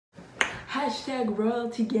Hashtag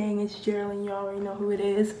royalty gang, it's Geraldine, you already know who it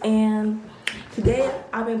is. And today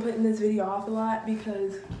I've been putting this video off a lot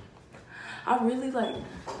because I really like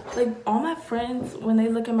all my friends, when they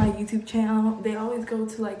look at my YouTube channel, they always go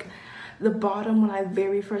to like the bottom when I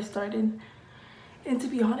very first started. And to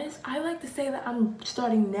be honest, I like to say that I'm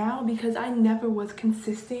starting now because I never was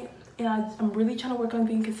consistent, and I'm really trying to work on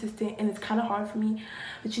being consistent, and it's kind of hard for me,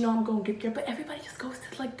 but you know, I'm going to get there. But everybody just goes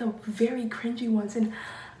to like the very cringy ones, and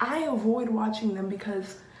I avoid watching them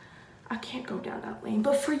because I can't go down that lane.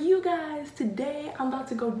 But for you guys, today I'm about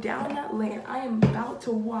to go down that lane. I am about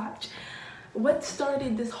to watch what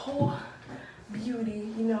started this whole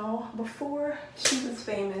beauty, you know, before she was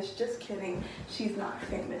famous. Just kidding, she's not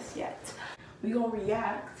famous yet. We gonna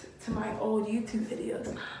react to my old YouTube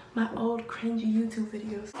videos, my old cringy YouTube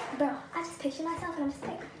videos. Bro, I just picture myself and I'm just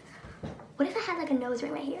like, what if I had like a nose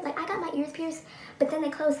ring right here? Like, I got my ears pierced, but then they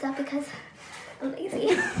closed up because I'm lazy.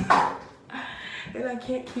 And I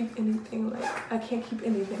can't keep anything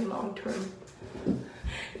long term.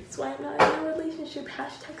 That's why I'm not in a relationship.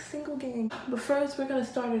 Hashtag single gang. But first, we're gonna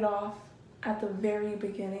start it off at the very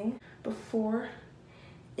beginning. Before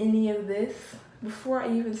any of this, before I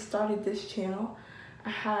even started this channel, I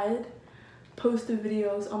had posted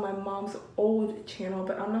videos on my mom's old channel,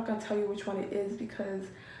 but I'm not gonna tell you which one it is because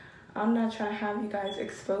I'm not trying to have you guys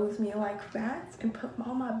expose me like that and put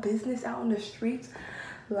all my business out in the streets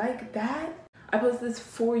like that. I posted this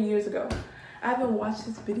 4 years ago. I haven't watched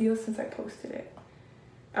this video since I posted it.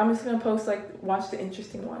 I'm just gonna post watch the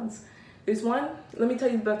interesting ones. There's one, let me tell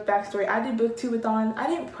you the backstory. I did booktubeathon. I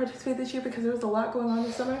didn't participate this year because there was a lot going on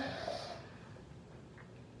this summer.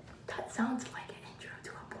 That sounds like an intro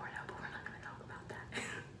to a porno, but we're not gonna talk about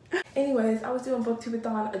that. Anyways, I was doing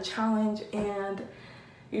booktubeathon, a challenge, and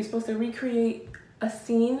you're supposed to recreate a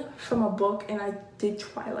scene from a book, and I did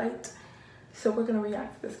Twilight. So we're gonna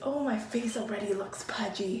react to this. Oh, my face already looks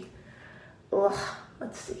pudgy. Ugh,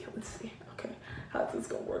 let's see. Okay, how's this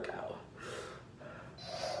gonna work out?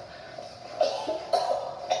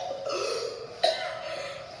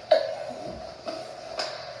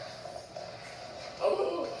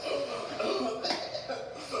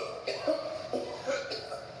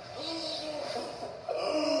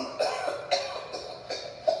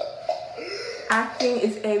 Acting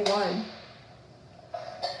is A1.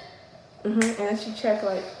 And then she checked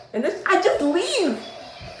and this, I just leave.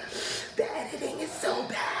 The editing is so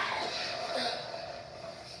bad.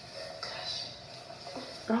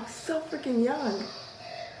 I'm so freaking young.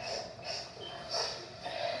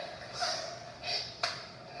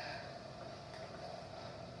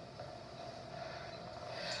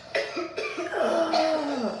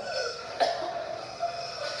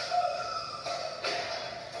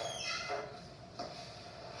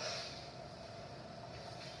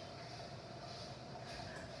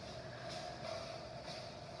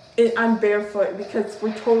 I'm barefoot because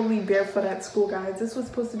we're totally barefoot at school, guys. This was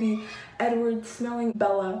supposed to be Edward smelling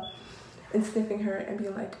Bella and sniffing her and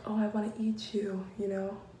being like, oh, I want to eat you, you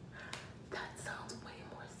know? That sounds way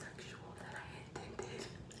more sexual than I intended.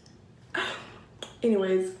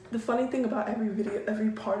 Anyways, the funny thing about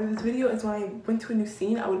every part of this video is when I went to a new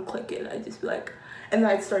scene, I would click it and I'd just be like, and then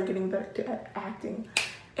I'd start getting back to acting.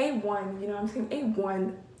 A1, you know what I'm saying?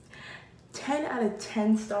 A1. 10 out of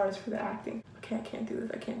 10 stars for the acting. Okay, I can't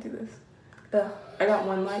do this. Ugh, I got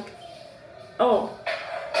one like. Oh.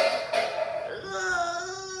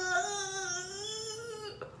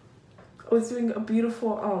 I was doing a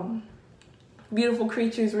beautiful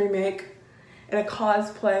Creatures remake and a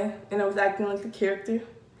cosplay, and I was acting like the character.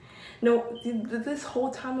 No, this whole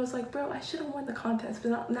time I was like, bro, I should have won the contest,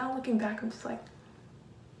 but now looking back, I'm just like,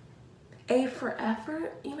 A for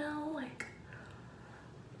effort, you know, like.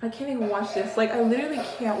 I can't even watch this. I literally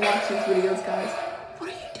can't watch these videos, guys. What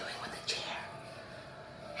are you doing with the chair?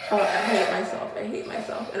 Oh, I hate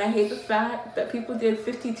myself. And I hate the fact that people did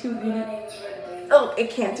 52 videos. Oh, it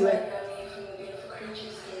can't do it.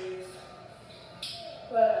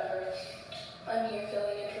 Whatever. I'm here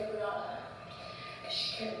filling in for Brianna.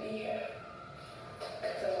 She couldn't be here.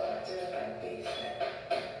 Because I locked her in my basement.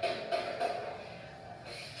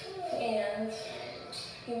 And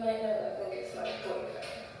you might know that Luke is my boyfriend.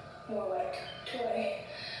 More like toy.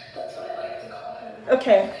 That's what I like to call him.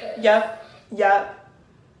 Okay. Yep.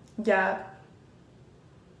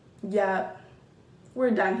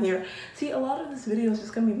 We're done here. See, a lot of this video is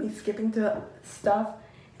just gonna be me skipping to stuff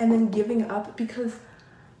and then giving up because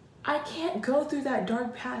I can't go through that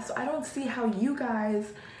dark past. So I don't see how you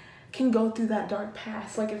guys can go through that dark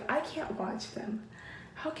past. If I can't watch them,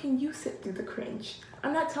 how can you sit through the cringe?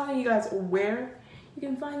 I'm not telling you guys where You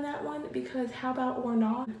can find that one because how about or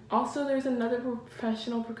not. Also, there's another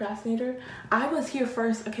professional procrastinator. I was here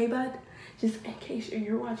first, okay, bud? Just in case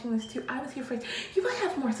you're watching this too, I was here first. You might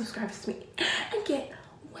have more subscribers to me and get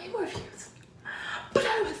way more views. But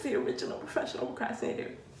I was the original professional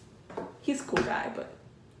procrastinator. He's a cool guy, but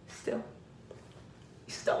still,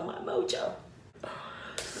 he stole my mojo.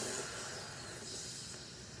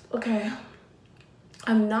 Okay.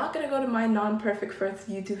 I'm not gonna go to my non-perfect first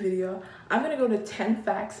YouTube video. I'm gonna go to 10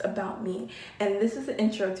 facts about me, and this is the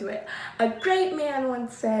intro to it. A great man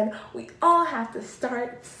once said, we all have to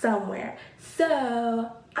start somewhere.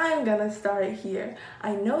 So I'm gonna start here.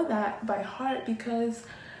 I know that by heart because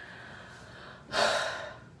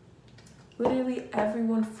literally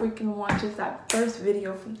everyone freaking watches that first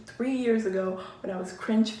video from 3 years ago when I was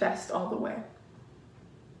cringe fest all the way.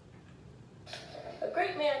 A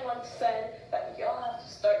great man once said that we all have to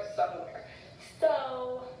start somewhere.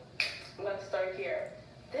 So, I'm gonna start here.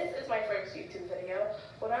 This is my first YouTube video.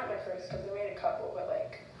 Well, not my first, because I made a couple, but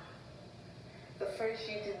like, the first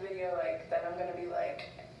YouTube video, like, that I'm gonna be like,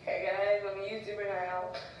 hey guys, I'm a YouTuber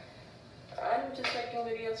now. I'm just making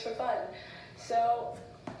videos for fun. So,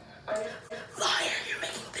 Liar, you're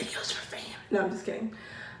making videos for fame. No, I'm just kidding.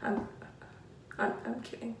 I'm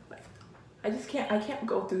kidding. Like, I can't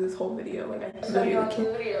go through this whole video. Like, I literally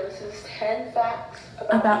can't. This is 10 facts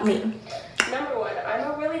About me. Number 1,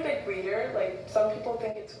 I'm a really big reader. Like, some people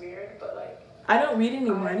think it's weird, but like, I don't read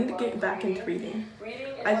anymore. I need to get back into reading.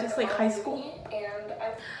 I just like high school. And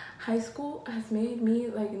High school has made me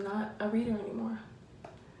like not a reader anymore.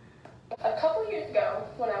 a couple years ago,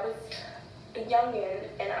 when I was a youngin'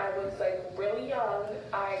 and I was like really young,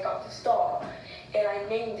 I got this doll and I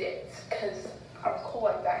named it because I'm cool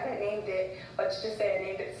like that, and I named it, let's just say I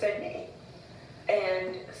named it Sydney.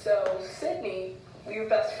 And so Sydney, we were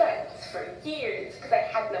best friends for years because I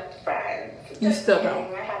had no friends. You still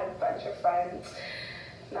don't. I had a bunch of friends.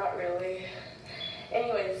 Not really.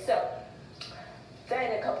 Anyways, so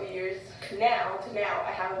then a couple years to now,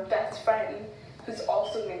 I have a best friend who's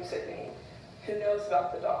also named Sydney, who knows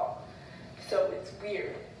about the doll. So it's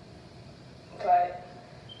weird. But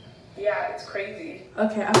yeah, it's crazy.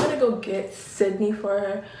 Okay, I'm gonna go get Sydney for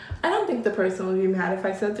her. I don't think the person would be mad if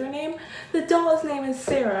I said their name. The doll's name is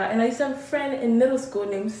Sarah, and I used to have a friend in middle school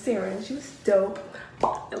named Sarah, and she was dope.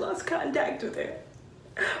 I lost contact with her.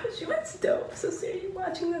 But she was dope. So Sarah, you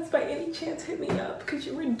watching this by any chance, hit me up, because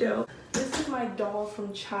you were dope. This is my doll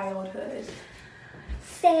from childhood.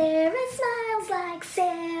 Sarah smiles like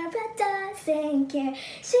Sarah doesn't care.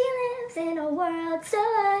 She lives in a world so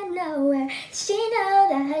unknowhere. She knows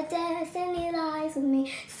that her destiny lies with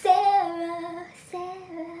me. Sarah,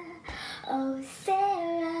 Sarah, oh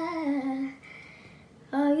Sarah,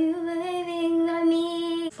 are you believing on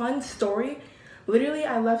me? Fun story. Literally,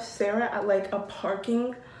 I left Sarah at like a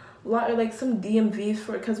parking lot or like some DMV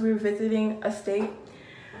for because we were visiting a state.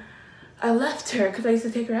 I left her because I used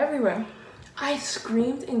to take her everywhere. I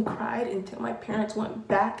screamed and cried until my parents went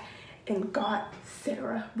back and got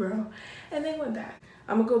Sarah, bro. And they went back.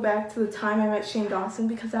 I'm gonna go back to the time I met Shane Dawson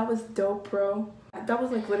because that was dope, bro. That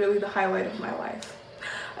was like literally the highlight of my life.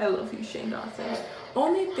 I love you, Shane Dawson.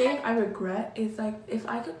 Only thing I regret is like if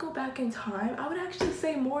I could go back in time, I would actually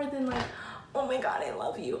say more than like, oh my god, I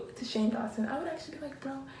love you to Shane Dawson. I would actually be like,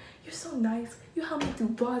 bro, you're so nice. You helped me through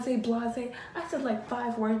blase. I said like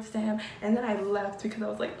 5 words to him and then I left because I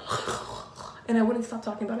was like, and I wouldn't stop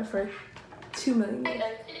talking about it for 2 million years. Hey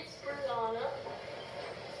guys, it's Brianna.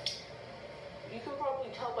 You can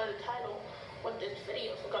probably tell by the title what this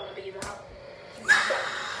video is gonna be about. So,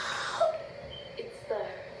 it's the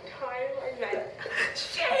time I met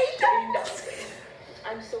Shane Dawson.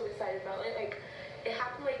 I'm so excited about it. Like, it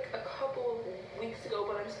happened like a couple of weeks ago,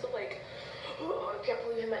 but I'm still like, oh, I can't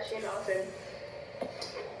believe I met Shane Dawson.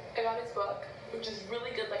 I got his book, which is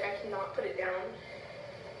really good. Like, I cannot put it down.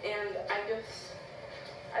 And I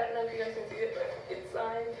don't know if you guys can see it, but it's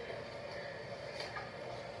signed.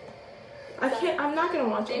 I'm not gonna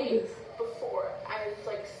watch all this. Before, I was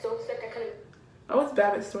like so sick I couldn't. I was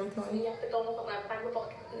bad at So storytelling. you have to go with the lab, find the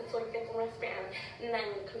book, and it's like get the wristband, and then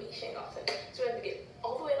you can meet Shane Dawson. So we had to get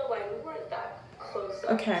all the way to the line. We weren't that close.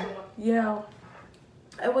 Okay, yeah.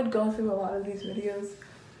 I would go through a lot of these videos,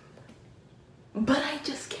 but I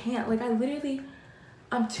just can't. Like,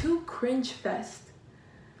 I'm too cringe fest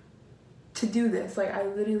to do this. Like, I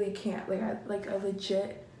literally can't. I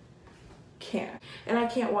legit can't. And I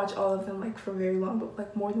can't watch all of them like for very long, but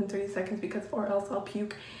like more than 30 seconds because or else I'll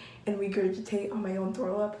puke and regurgitate on my own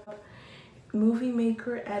throw up. Movie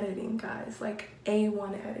maker editing, guys, like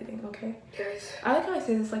A1 editing, okay? Yes. I like how I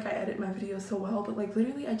say this like I edit my videos so well, but like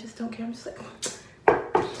literally I just don't care. I'm just like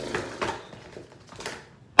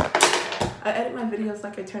I edit my videos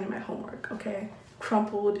like I turn in my homework, okay?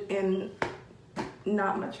 Crumpled and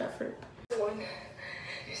not much effort. One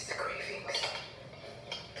is the cravings.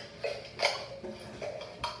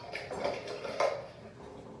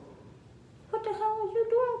 What the hell are you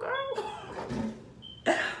doing,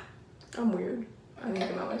 girl? I'm weird. I need to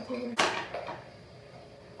get my life together.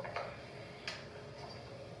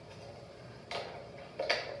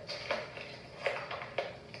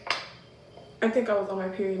 I think I was on my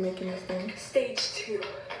period making this thing. Stage 2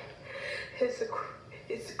 is the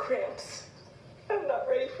cramps. I'm not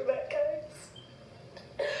ready for that, guys.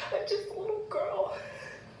 I'm just a little girl.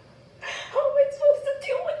 How am I supposed to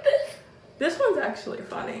deal with this? This one's actually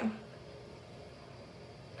funny.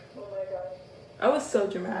 Oh my god. I was so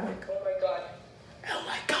dramatic. Oh my god. Oh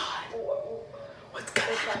my god. What's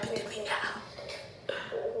gonna happen to me now?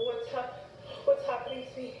 What's happening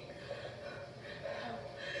to me?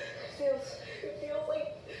 It feels like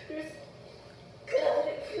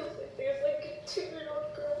there's like a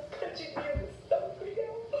 2-year-old girl punching me in the stomach right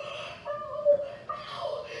now. Ow,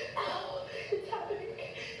 ow, ow. It's happening.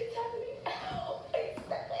 Ow, my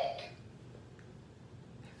stomach.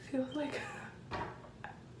 It feels like,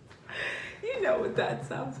 you know what that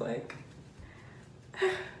sounds like.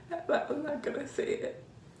 But I'm not gonna say it.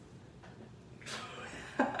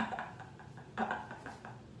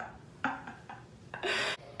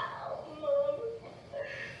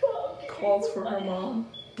 Calls for her mom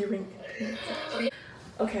during.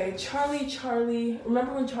 Okay, Charlie.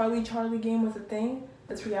 Remember when Charlie game was a thing?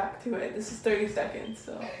 Let's react to it. This is 30 seconds,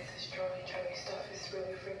 so. Guys, this Charlie stuff is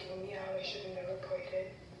really freaking me out. I should have never played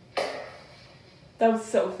it. That was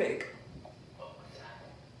so fake. What was that?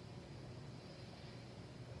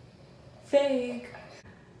 Fake.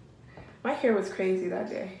 My hair was crazy that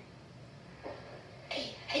day.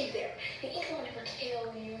 Hey there. Did anyone ever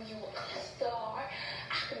tell you you were a star?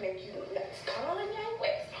 I can make you the next Kanye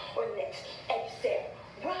West or the next A$AP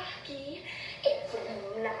Rocky.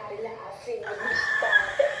 Every night I sing a new star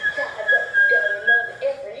that tied up together another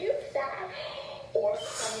every new side. Or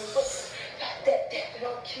Kanye West, that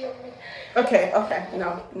don't kill me. Okay,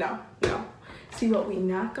 no. See, what we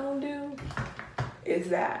not gonna do is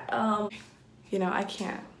that, you know,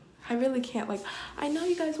 I really can't, like, I know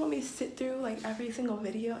you guys want me to sit through, like, every single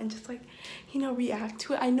video and just, like, you know, react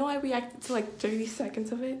to it. I know I reacted to, like, 30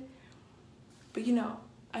 seconds of it, but, you know,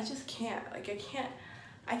 I just can't, like,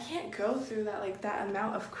 I can't go through that, like, that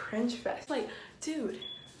amount of cringe fest. Like, dude,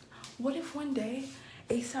 what if one day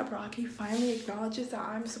A$AP Rocky finally acknowledges that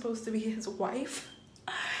I'm supposed to be his wife,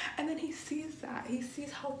 and then he sees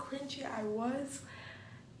how cringy I was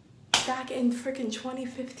back in freaking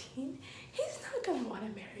 2015, he's not gonna want to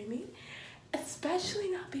marry me, especially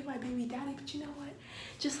not be my baby daddy. But you know what?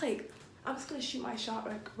 Just like, I'm just gonna shoot my shot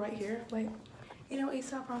like right here. Like, you know,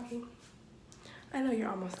 A$AP Rocky, I know you're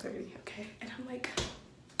almost 30, okay? And I'm like,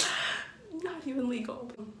 not even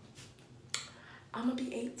legal. I'm gonna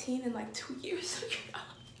be 18 in like 2 years, so you know,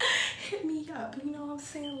 hit me up. You know what I'm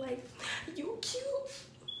saying? Like, you cute.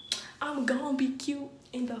 I'm gonna be cute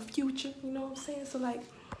in the future. You know what I'm saying? So like,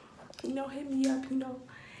 you know, hit me up, you know,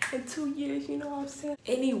 in 2 years, you know what I'm saying?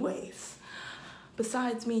 Anyways,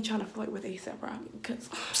 besides me trying to flirt with A$AP Rocky, because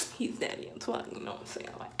he's daddy and twat, you know what I'm saying?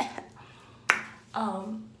 Like,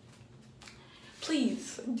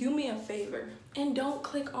 please do me a favor and don't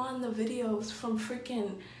click on the videos from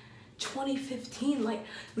freaking 2015. Like,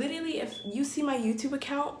 literally, if you see my YouTube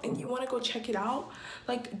account and you want to go check it out,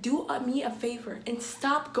 like, do me a favor and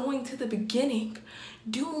stop going to the beginning.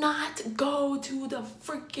 Do not go to the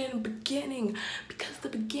freaking beginning, because the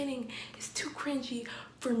beginning is too cringy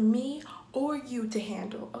for me or you to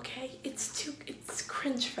handle, okay? It's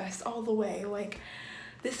cringe fest all the way. Like,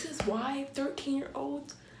 this is why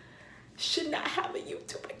 13-year-olds should not have a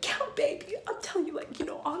YouTube account, baby. I'm telling you, like, you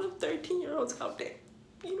know, all the 13-year-olds out there,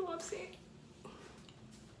 you know what I'm saying?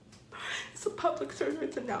 It's a public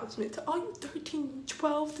service announcement to all you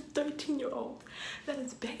 12 to 13-year-olds that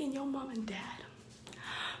is begging your mom and dad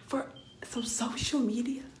for some social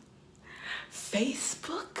media.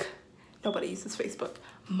 Facebook, nobody uses Facebook.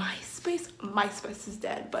 MySpace is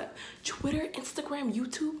dead, but Twitter, Instagram,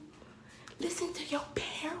 YouTube, listen to your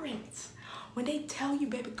parents when they tell you,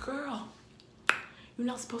 baby girl, you're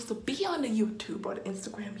not supposed to be on the YouTube or the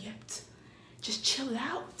Instagram yet. Just chill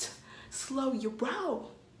out, slow your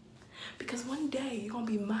roll, because one day you're gonna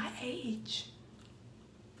be my age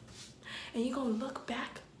and you're gonna look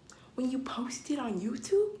back when you posted on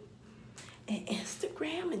YouTube and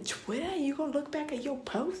Instagram and Twitter, you're gonna look back at your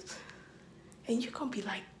posts and you're gonna be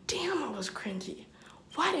like, damn, I was cringy.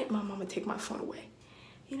 Why didn't my mama take my phone away?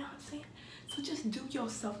 You know what I'm saying? So just do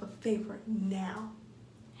yourself a favor now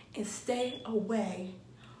and stay away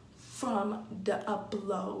from the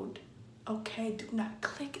upload. Okay, do not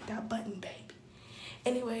click that button, baby.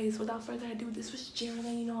 Anyways, without further ado, this was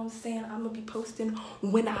Geraldine, you know what I'm saying? I'm gonna be posting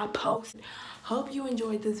when I post. Hope you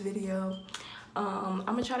enjoyed this video. I'm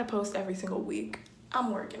gonna try to post every single week.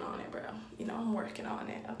 I'm working on it, bro. You know, I'm working on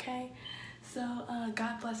it, okay? So,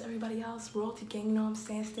 God bless everybody else. Royalty gang, you know what I'm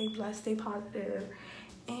saying? Stay blessed, stay positive,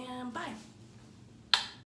 and bye.